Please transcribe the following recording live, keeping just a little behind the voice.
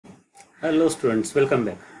Hello students, welcome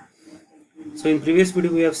back. So in previous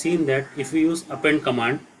video we have seen that if we use append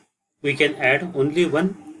command, we can add only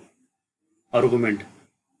one argument.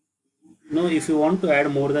 Now if you want to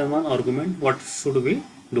add more than one argument, what should we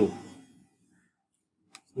do?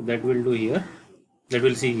 So that we'll do here, that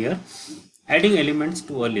we'll see here, adding elements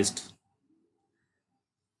to a list.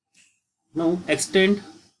 Now extend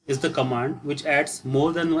is the command which adds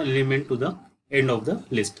more than one element to the end of the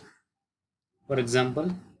list. For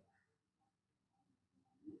example,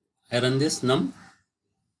 I run this num,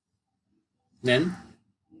 then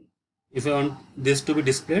if I want this to be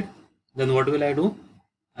displayed, then what will I do?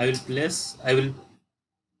 I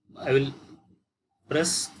will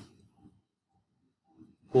press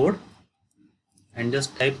code and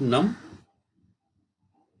just type num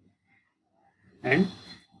and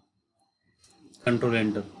control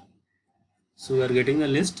enter. So we are getting the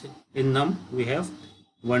list. In num we have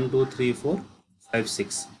 1 2 3 4 5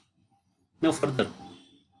 6. Now further,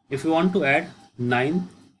 if you want to add 9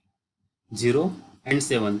 0 and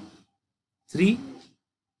 7, 3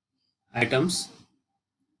 items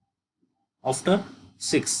after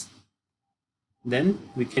 6, then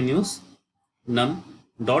we can use num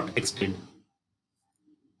dot extend.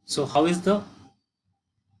 So how is the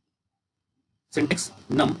syntax?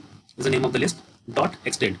 Num is the name of the list, dot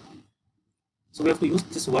extend. So we have to use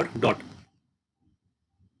this word dot.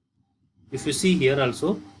 If you see here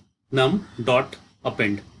also, num dot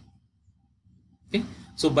append. Okay,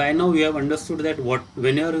 so by now we have understood that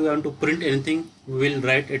whenever we want to print anything, we will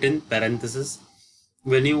write it in parentheses.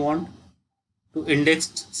 When you want to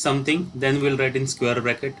index something, then we'll write in square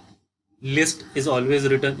bracket. List is always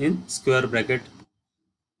written in square bracket.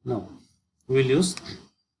 Now we'll use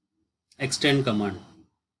extend command.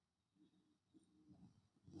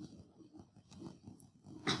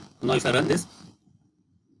 Now if I run this,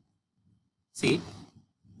 see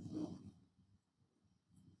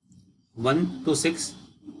 1 to 6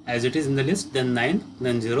 as it is in the list, then 9,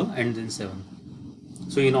 then 0 and then 7.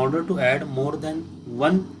 So in order to add more than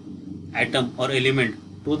one item or element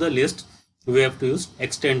to the list, we have to use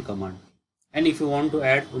extend command. And if you want to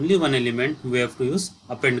add only one element, we have to use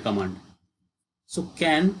append command. So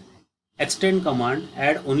can extend command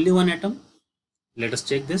add only one item? Let us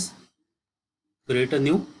check this. Create a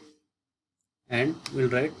new and we'll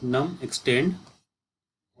write num extend.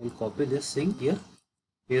 I'll copy this thing here,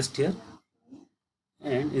 paste here,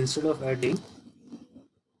 and instead of adding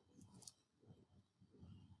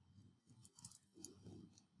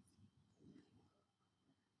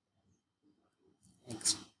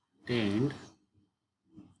extend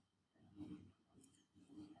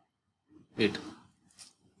it,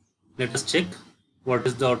 let us check what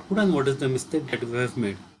is the output and what is the mistake that we have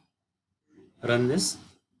made. Run this.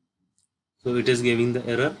 So it is giving the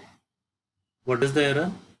error. What is the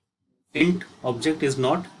error? Int object is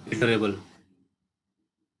not iterable.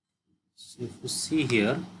 So if you see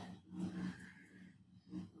here,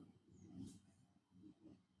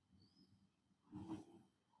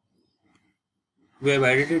 we have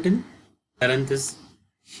added it in parenthesis.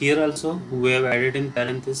 Here also we have added in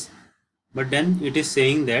parenthesis, but then it is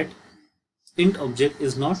saying that int object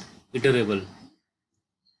is not iterable.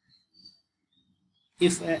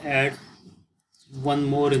 If I add one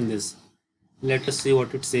more in this, let us see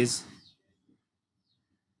what it says.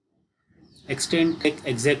 Extend take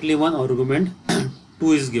exactly one argument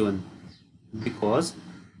 2 is given, because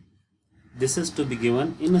this is to be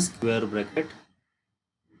given in a square bracket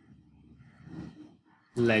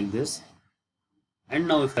like this. And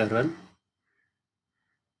now if I run,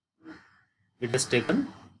 it has taken,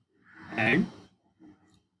 and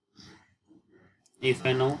if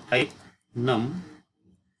I now type num,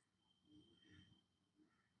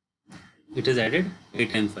 it is added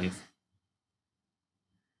 8 and 5.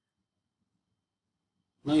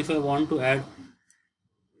 Now if I want to add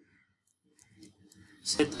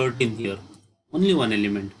say 13 here, only one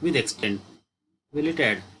element with extend, will it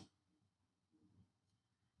add?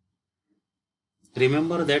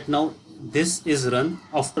 Remember that now this is run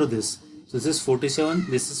after this. So this is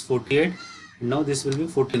 47, this is 48, and now this will be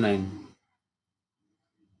 49.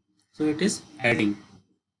 So it is adding.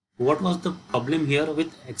 What was the problem here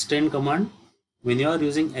with extend command? When you are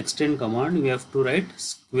using extend command, we have to write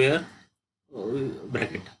square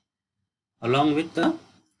bracket along with the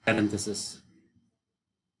parenthesis.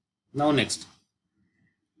 Now next,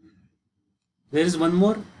 there is one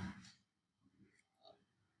more.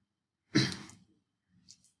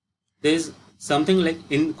 There is something like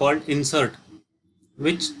called insert,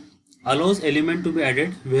 which allows element to be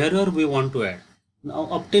added wherever we want to add. Now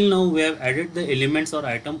up till now we have added the elements or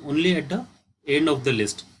item only at the end of the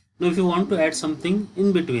list. Now if you want to add something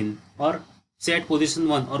in between, or say at position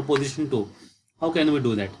 1 or position 2, how can we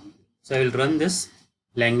do that? So I will run this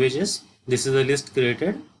languages. This is a list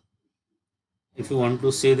created. If you want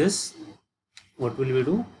to see this, what will we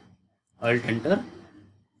do? Alt enter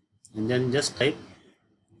and then just type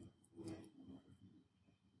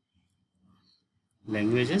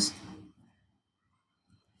languages,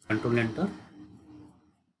 control enter.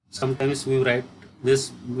 Sometimes we write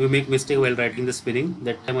this, we make mistake while writing the spelling,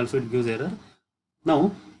 that time also it gives error.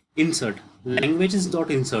 Now insert languages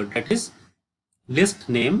dot insert, that is list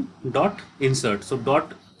name dot insert. So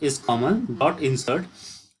dot is common, dot insert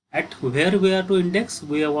at where we are to index.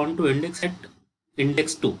 We want to index at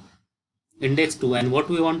index 2, and what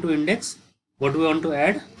we want to index, what we want to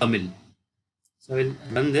add, Tamil. So I will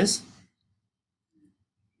run this,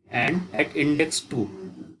 and at index 2,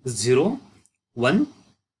 0, 1,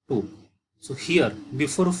 2. So here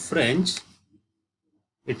before French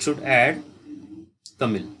it should add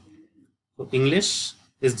Tamil. So English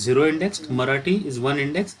is 0 indexed, Marathi is 1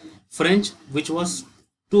 indexed, French, which was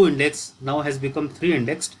 2 indexed, now has become 3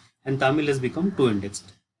 indexed, and Tamil has become 2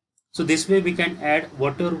 indexed. So this way we can add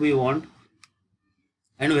whatever we want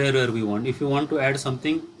and wherever we want. If you want to add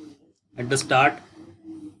something at the start,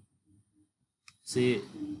 say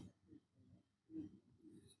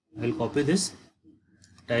I will copy this,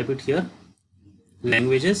 type it here,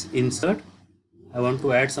 languages, insert. I want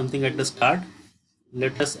to add something at the start.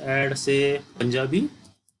 Let us add, say, Punjabi.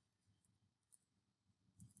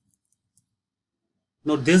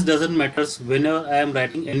 Now this doesn't matter. Whenever I am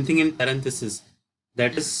writing anything in parenthesis,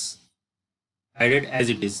 that is added as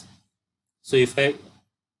it is. So if I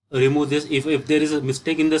remove this, if there is a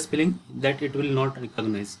mistake in the spelling, that it will not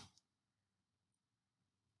recognize.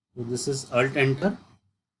 So this is Alt enter,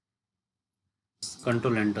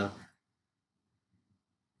 Control enter.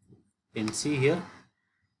 You can see here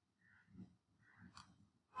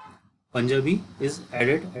Punjabi is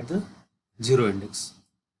added at the 0 index.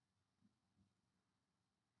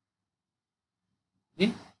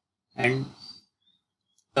 Okay, and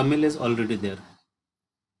Tamil is already there.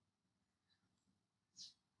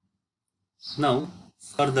 Now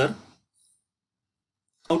further,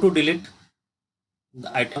 how to delete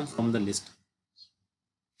the item from the list.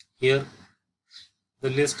 Here the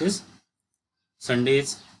list is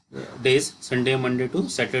days, Sunday, Monday to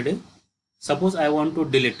Saturday. Suppose I want to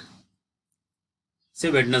delete, say,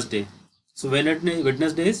 Wednesday. So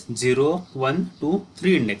Wednesday is 0, 1, 2,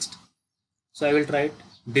 3 indexed. So I will try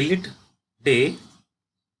delete day,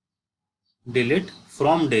 delete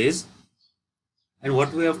from days, and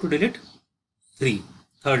what we have to delete? 3,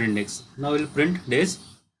 third index. Now we will print days,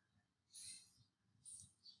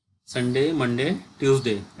 Sunday, Monday,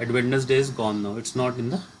 Tuesday. At Wednesday is gone now, it's not in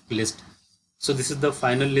the list. So this is the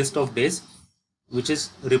final list of days, which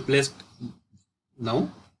is replaced now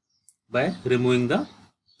by removing the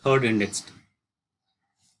third indexed.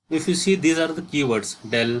 If you see, these are the keywords.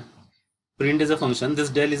 Del, print is a function, this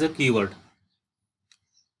del is a keyword.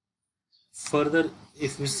 Further,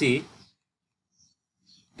 if you see,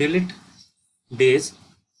 delete days,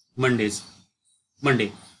 Monday.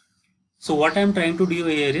 So what I am trying to do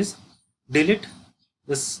here is delete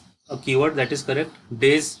this a keyword, that is correct.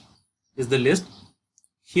 Days is the list.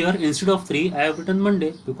 Here instead of 3 I have written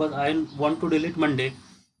Monday because I want to delete Monday,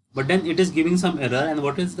 but then it is giving some error. And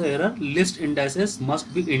what is the error? List indices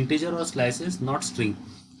must be integer or slices, not string.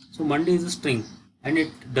 So Monday is a string and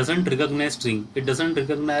it doesn't recognize string. It doesn't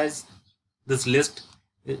recognize this list.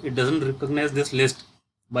 It doesn't recognize this list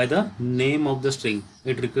by the name of the string.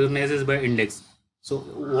 It recognizes by index. So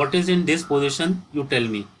what is in this position? You tell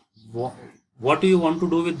me. What do you want to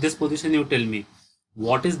do with this position? You tell me.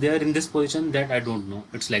 What is there in this position? That I don't know.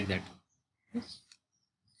 It's like that.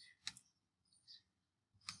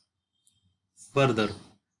 Further,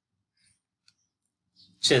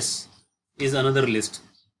 chess is another list.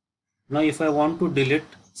 Now if I want to delete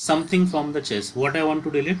something from the chess, what I want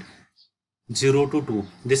to delete? 0 to 2.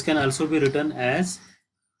 This can also be written as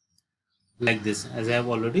like this, as I have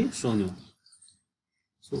already shown you.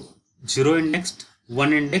 So 0 indexed,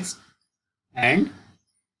 1 indexed, and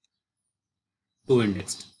 2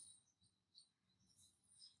 indexed,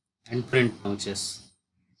 and print now chess.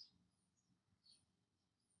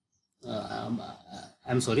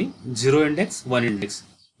 I'm sorry, 0 index, 1 index.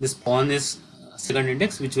 This pawn is second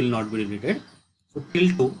index, which will not be deleted. So till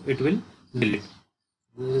 2 it will delete.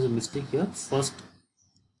 There is a mistake here. First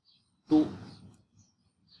 2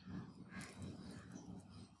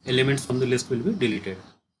 elements from the list will be deleted.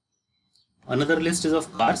 Another list is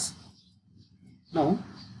of cars. Now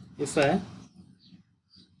if I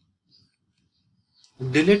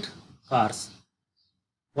delete cars,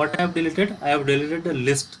 What I have deleted? I have deleted the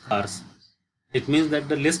list cars. It means that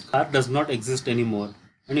the list car does not exist anymore.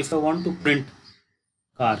 And if I want to print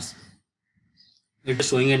cars, it is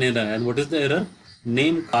showing an error. And what is the error?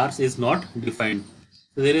 Name cars is not defined.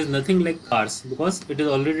 So there is nothing like cars because it is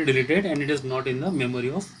already deleted and it is not in the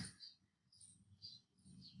memory of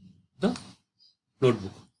the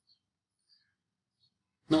notebook.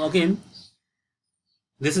 Now again,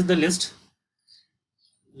 this is the list.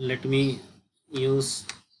 Let me use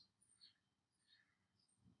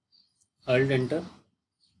Alt Enter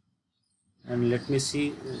and let me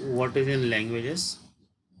see what is in languages.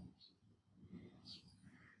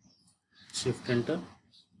 Shift Enter.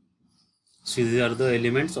 So these are the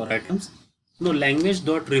elements or items. Now language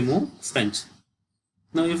dot remove French.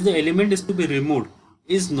 Now if the element is to be removed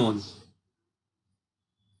is known.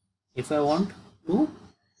 If I want to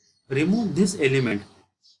remove this element,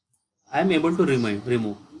 I am able to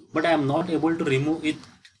remove, but I am not able to remove it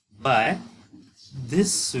by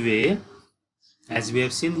this way, as we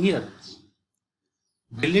have seen here.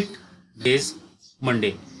 Delete days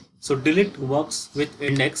Monday. So delete works with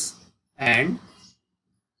index and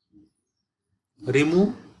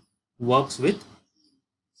remove works with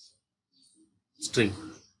string.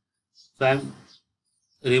 So I am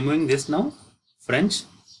removing this now, French,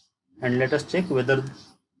 and let us check whether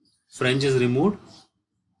French is removed.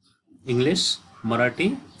 English,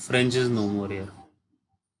 Marathi, French is no more here.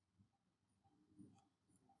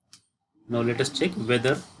 Now let us check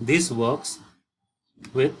whether this works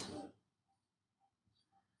with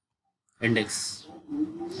index.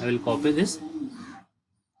 I will copy this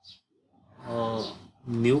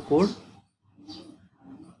new code,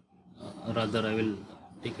 rather I will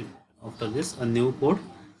take it after this, a new code,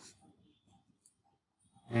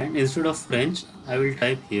 and instead of French I will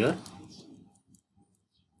type here,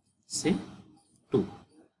 say 2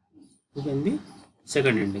 can be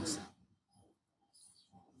second index.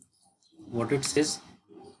 What it says?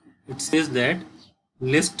 It says that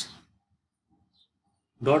list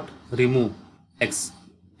dot remove x.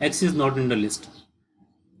 X is not in the list.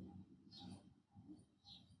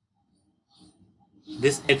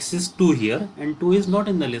 This x is 2 here and 2 is not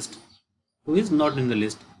in the list. 2 is not in the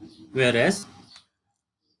list. Whereas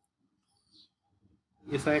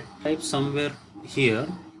if I type somewhere here,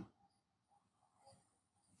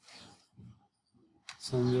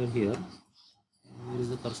 where is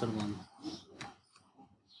the cursor gone?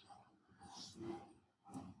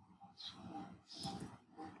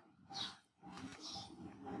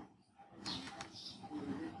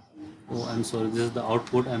 Oh, I'm sorry, this is the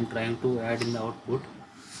output. I'm trying to add in the output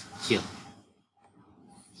here.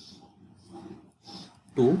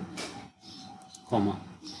 2, comma.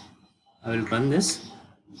 I will run this.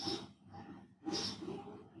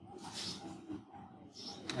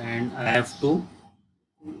 And I have 2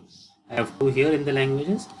 here in the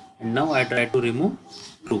languages, and now I try to remove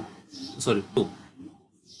 2.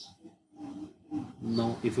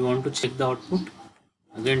 Now if you want to check the output,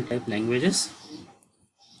 again type languages,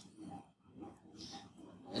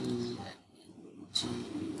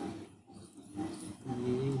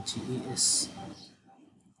 LGES,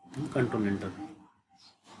 and control enter.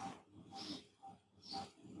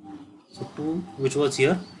 So 2 which was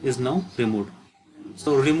here is now removed.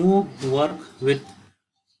 So remove work with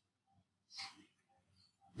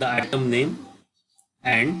the item name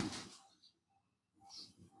and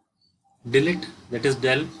delete, that is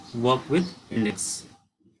del, work with index.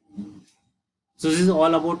 So this is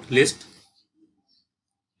all about list,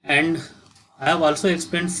 and I have also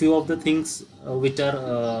explained few of the things which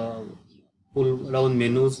are pull down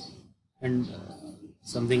menus and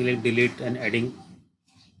something like delete and adding.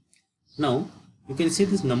 Now you can see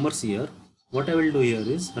these numbers here. What I will do here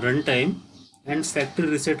is runtime and factory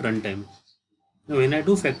reset runtime. Now when I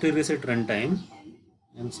do factory reset runtime,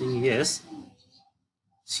 I am saying yes.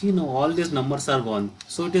 See, now all these numbers are gone.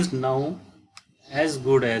 So it is now as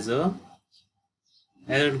good as a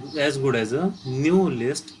new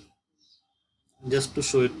list. Just to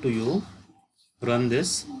show it to you, run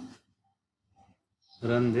this.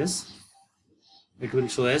 It will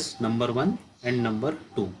show as number 1 and number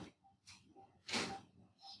 2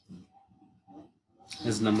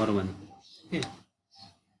 as number 1. Okay,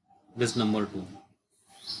 this number 2.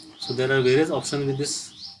 So there are various options with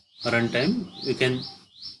this runtime. You can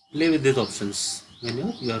play with these options when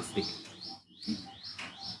you are free. Okay.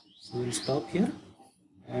 So we'll stop here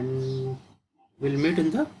and we'll meet in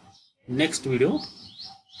the next video.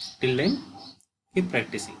 Till then, keep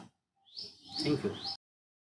practicing. Thank you.